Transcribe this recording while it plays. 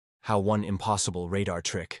How one impossible radar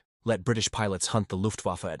trick let British pilots hunt the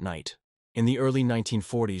Luftwaffe at night. In the early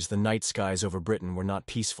 1940s, the night skies over Britain were not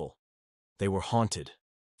peaceful. They were haunted,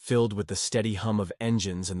 filled with the steady hum of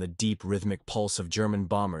engines and the deep rhythmic pulse of German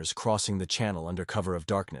bombers crossing the Channel under cover of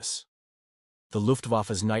darkness. The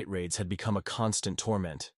Luftwaffe's night raids had become a constant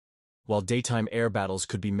torment. While daytime air battles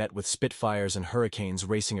could be met with Spitfires and Hurricanes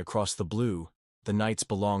racing across the blue, the nights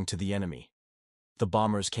belonged to the enemy. The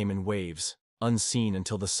bombers came in waves, unseen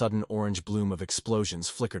until the sudden orange bloom of explosions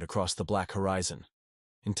flickered across the black horizon.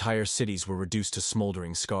 Entire cities were reduced to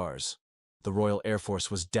smoldering scars. The Royal Air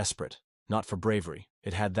Force was desperate, not for bravery,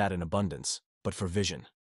 it had that in abundance, but for vision.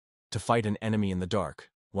 To fight an enemy in the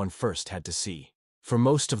dark, one first had to see. For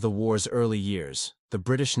most of the war's early years, the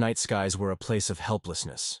British night skies were a place of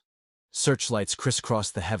helplessness. Searchlights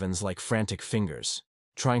crisscrossed the heavens like frantic fingers,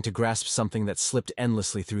 trying to grasp something that slipped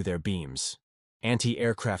endlessly through their beams.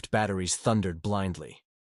 Anti-aircraft batteries thundered blindly.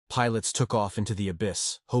 Pilots took off into the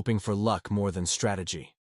abyss, hoping for luck more than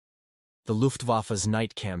strategy. The Luftwaffe's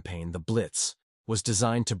night campaign, the Blitz, was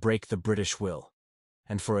designed to break the British will,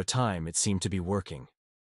 and for a time it seemed to be working.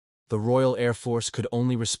 The Royal Air Force could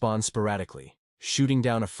only respond sporadically, shooting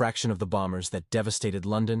down a fraction of the bombers that devastated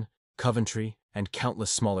London, Coventry, and countless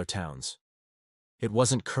smaller towns. It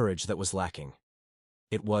wasn't courage that was lacking.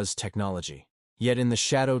 It was technology. Yet in the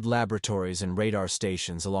shadowed laboratories and radar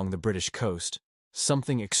stations along the British coast,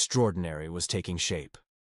 something extraordinary was taking shape.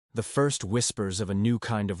 The first whispers of a new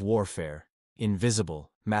kind of warfare, invisible,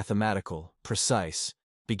 mathematical, precise,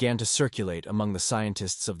 began to circulate among the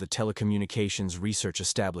scientists of the telecommunications research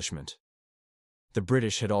establishment. The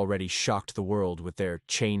British had already shocked the world with their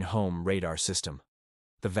chain-home radar system,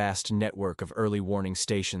 the vast network of early warning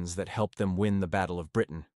stations that helped them win the Battle of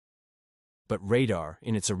Britain. But radar,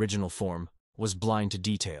 in its original form, was blind to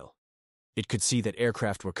detail. It could see that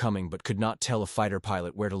aircraft were coming but could not tell a fighter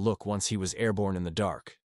pilot where to look once he was airborne in the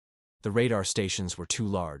dark. The radar stations were too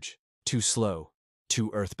large, too slow,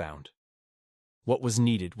 too earthbound. What was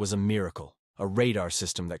needed was a miracle, a radar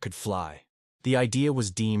system that could fly. The idea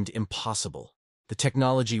was deemed impossible. The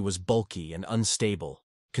technology was bulky and unstable,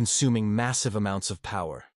 consuming massive amounts of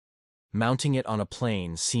power. Mounting it on a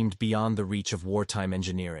plane seemed beyond the reach of wartime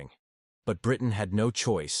engineering. But Britain had no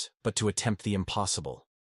choice but to attempt the impossible.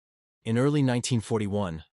 In early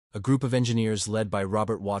 1941, a group of engineers led by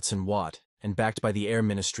Robert Watson Watt and backed by the Air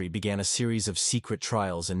Ministry began a series of secret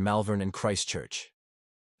trials in Malvern and Christchurch.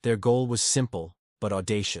 Their goal was simple but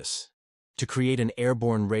audacious: to create an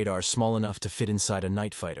airborne radar small enough to fit inside a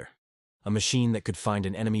night fighter, a machine that could find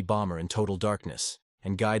an enemy bomber in total darkness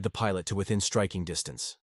and guide the pilot to within striking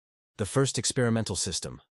distance. The first experimental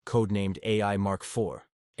system, codenamed AI Mark IV,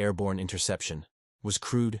 airborne interception, was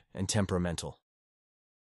crude and temperamental.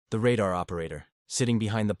 The radar operator, sitting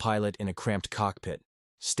behind the pilot in a cramped cockpit,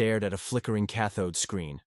 stared at a flickering cathode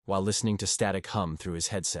screen while listening to static hum through his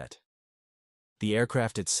headset. The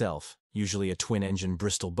aircraft itself, usually a twin-engine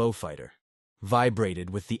Bristol Beaufighter, vibrated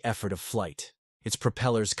with the effort of flight, its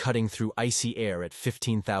propellers cutting through icy air at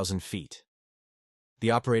 15,000 feet. The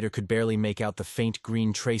operator could barely make out the faint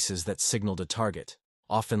green traces that signaled a target,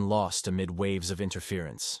 often lost amid waves of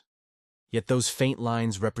interference. Yet those faint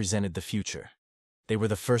lines represented the future. They were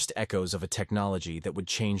the first echoes of a technology that would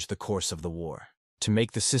change the course of the war. To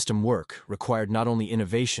make the system work required not only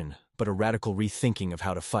innovation, but a radical rethinking of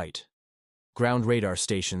how to fight. Ground radar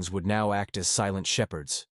stations would now act as silent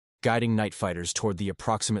shepherds, guiding night fighters toward the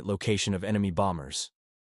approximate location of enemy bombers.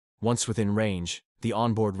 Once within range, the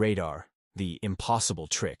onboard radar, the impossible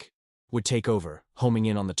trick, would take over, homing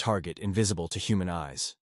in on the target invisible to human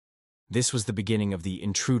eyes. This was the beginning of the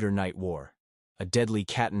Intruder Night War, a deadly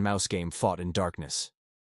cat-and-mouse game fought in darkness.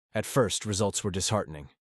 At first, results were disheartening.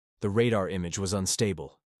 The radar image was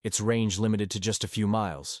unstable, its range limited to just a few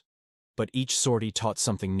miles. But each sortie taught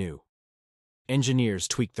something new. Engineers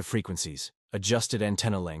tweaked the frequencies, adjusted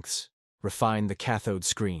antenna lengths, refined the cathode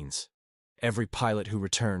screens. Every pilot who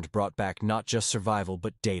returned brought back not just survival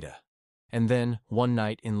but data. And then, one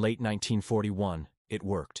night in late 1941, it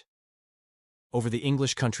worked. Over the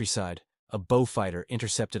English countryside, a Beaufighter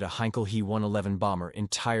intercepted a Heinkel He-111 bomber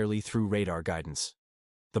entirely through radar guidance.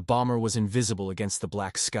 The bomber was invisible against the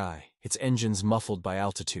black sky, its engines muffled by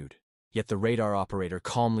altitude. Yet the radar operator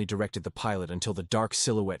calmly directed the pilot until the dark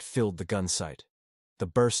silhouette filled the gun sight. The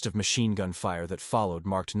burst of machine gun fire that followed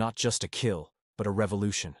marked not just a kill, but a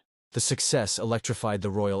revolution. The success electrified the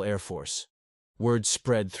Royal Air Force. Word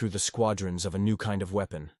spread through the squadrons of a new kind of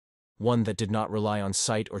weapon, one that did not rely on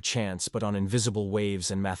sight or chance but on invisible waves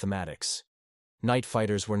and mathematics. Night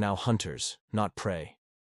fighters were now hunters, not prey.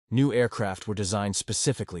 New aircraft were designed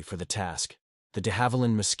specifically for the task. The de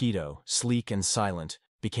Havilland Mosquito, sleek and silent,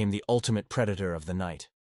 became the ultimate predator of the night.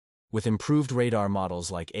 With improved radar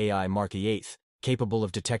models like AI Mark VIII, capable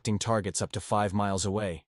of detecting targets up to 5 miles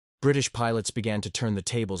away, British pilots began to turn the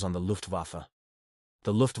tables on the Luftwaffe.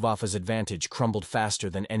 The Luftwaffe's advantage crumbled faster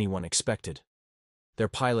than anyone expected. Their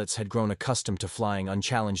pilots had grown accustomed to flying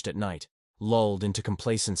unchallenged at night, lulled into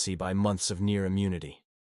complacency by months of near immunity.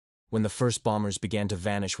 When the first bombers began to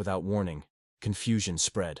vanish without warning, confusion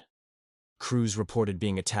spread. Crews reported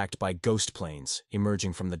being attacked by ghost planes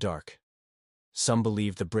emerging from the dark. Some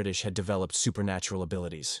believed the British had developed supernatural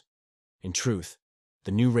abilities. In truth,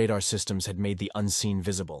 the new radar systems had made the unseen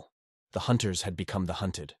visible. The hunters had become the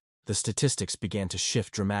hunted. The statistics began to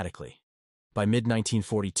shift dramatically. By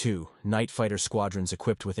mid-1942, night fighter squadrons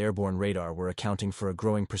equipped with airborne radar were accounting for a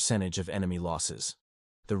growing percentage of enemy losses.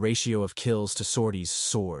 The ratio of kills to sorties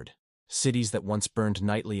soared. Cities that once burned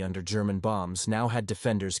nightly under German bombs now had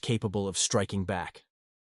defenders capable of striking back.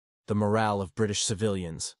 The morale of British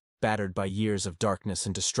civilians, battered by years of darkness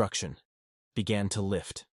and destruction, began to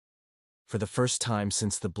lift. For the first time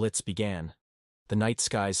since the Blitz began, the night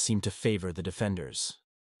skies seemed to favor the defenders.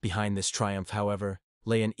 Behind this triumph, however,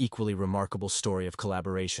 lay an equally remarkable story of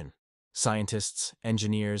collaboration. Scientists,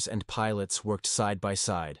 engineers, and pilots worked side by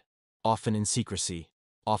side, often in secrecy,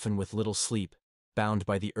 often with little sleep, bound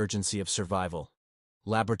by the urgency of survival.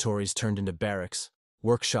 Laboratories turned into barracks,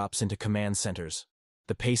 workshops into command centers.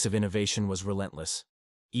 The pace of innovation was relentless.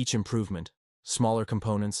 Each improvement, smaller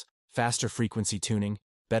components, faster frequency tuning,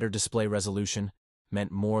 better display resolution,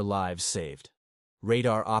 meant more lives saved.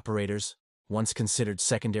 Radar operators, once considered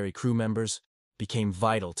secondary crew members, became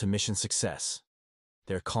vital to mission success,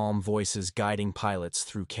 their calm voices guiding pilots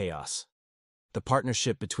through chaos. The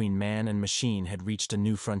partnership between man and machine had reached a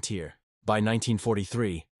new frontier. By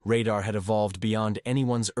 1943, radar had evolved beyond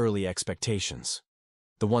anyone's early expectations.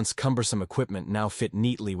 The once cumbersome equipment now fit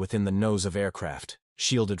neatly within the nose of aircraft,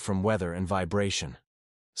 shielded from weather and vibration.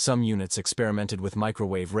 Some units experimented with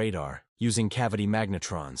microwave radar, using cavity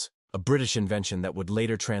magnetrons, a British invention that would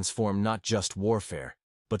later transform not just warfare,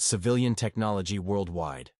 but civilian technology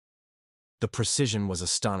worldwide. The precision was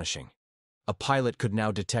astonishing. A pilot could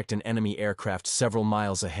now detect an enemy aircraft several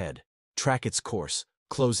miles ahead, track its course,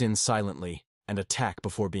 close in silently, and attack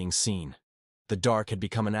before being seen. The dark had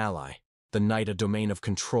become an ally, the night a domain of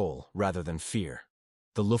control rather than fear.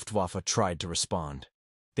 The Luftwaffe tried to respond.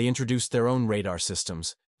 They introduced their own radar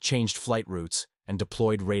systems, changed flight routes, and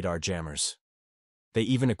deployed radar jammers. They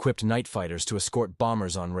even equipped night fighters to escort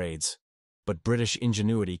bombers on raids. But British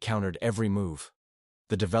ingenuity countered every move.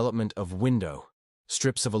 The development of window,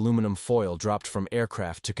 strips of aluminum foil dropped from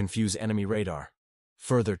aircraft to confuse enemy radar,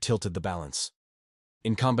 further tilted the balance.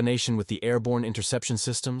 In combination with the airborne interception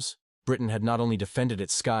systems, Britain had not only defended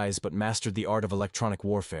its skies but mastered the art of electronic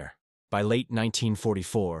warfare. By late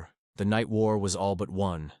 1944, the night war was all but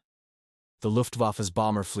won. The Luftwaffe's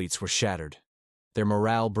bomber fleets were shattered, their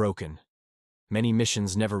morale broken. Many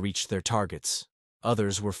missions never reached their targets.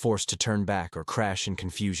 Others were forced to turn back or crash in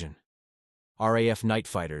confusion. RAF night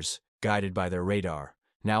fighters, guided by their radar,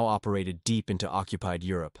 now operated deep into occupied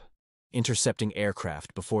Europe, intercepting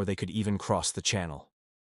aircraft before they could even cross the channel.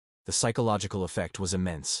 The psychological effect was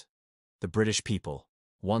immense. The British people,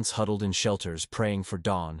 once huddled in shelters praying for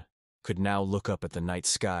dawn, could now look up at the night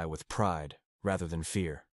sky with pride rather than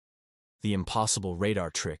fear. The impossible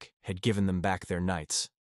radar trick had given them back their nights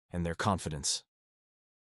and their confidence.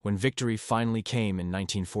 When victory finally came in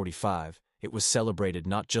 1945, it was celebrated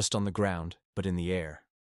not just on the ground, but in the air.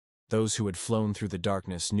 Those who had flown through the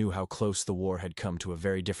darkness knew how close the war had come to a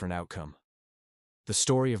very different outcome. The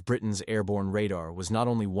story of Britain's airborne radar was not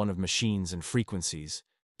only one of machines and frequencies,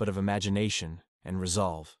 but of imagination and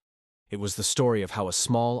resolve. It was the story of how a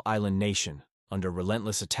small island nation, under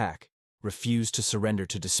relentless attack, refused to surrender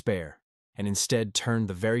to despair, and instead turned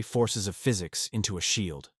the very forces of physics into a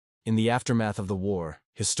shield. In the aftermath of the war,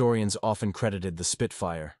 historians often credited the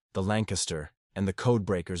Spitfire, the Lancaster, and the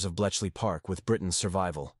codebreakers of Bletchley Park with Britain's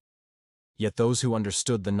survival. Yet those who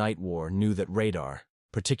understood the night war knew that radar,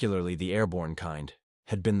 particularly the airborne kind,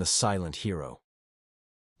 had been the silent hero.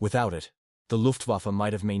 Without it, the Luftwaffe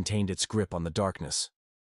might have maintained its grip on the darkness.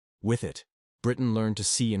 With it, Britain learned to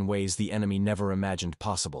see in ways the enemy never imagined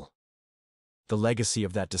possible. The legacy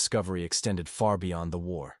of that discovery extended far beyond the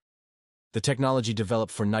war. The technology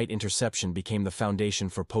developed for night interception became the foundation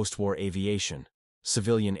for post-war aviation,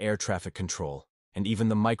 civilian air traffic control, and even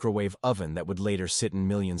the microwave oven that would later sit in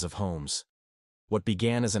millions of homes. What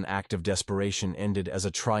began as an act of desperation ended as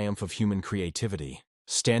a triumph of human creativity.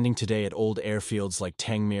 Standing today at old airfields like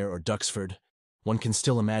Tangmere or Duxford, one can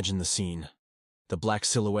still imagine the scene. The black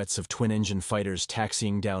silhouettes of twin-engine fighters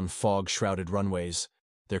taxiing down fog-shrouded runways,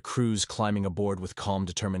 their crews climbing aboard with calm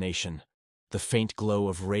determination, the faint glow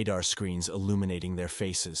of radar screens illuminating their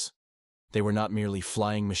faces. They were not merely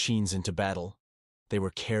flying machines into battle, they were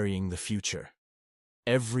carrying the future.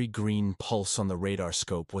 Every green pulse on the radar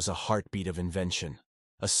scope was a heartbeat of invention,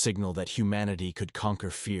 a signal that humanity could conquer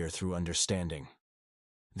fear through understanding.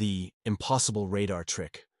 The impossible radar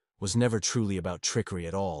trick was never truly about trickery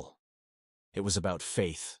at all. It was about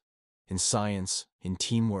faith, in science, in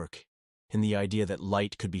teamwork, in the idea that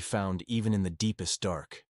light could be found even in the deepest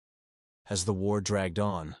dark. As the war dragged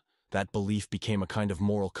on, that belief became a kind of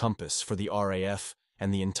moral compass for the RAF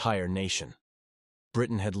and the entire nation.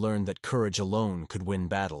 Britain had learned that courage alone could win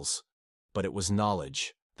battles, but it was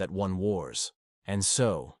knowledge that won wars. And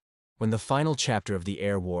so, when the final chapter of the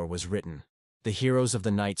air war was written, the heroes of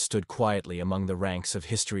the night stood quietly among the ranks of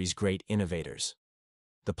history's great innovators.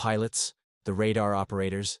 The pilots, the radar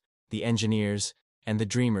operators, the engineers, and the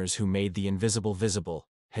dreamers who made the invisible visible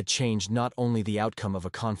had changed not only the outcome of a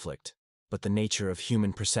conflict, but the nature of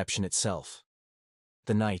human perception itself.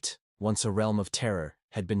 The night, once a realm of terror,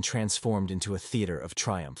 had been transformed into a theater of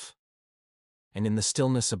triumph. And in the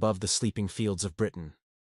stillness above the sleeping fields of Britain,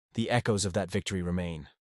 the echoes of that victory remain,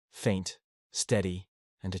 faint, steady,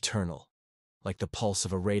 and eternal, like the pulse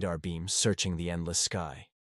of a radar beam searching the endless sky.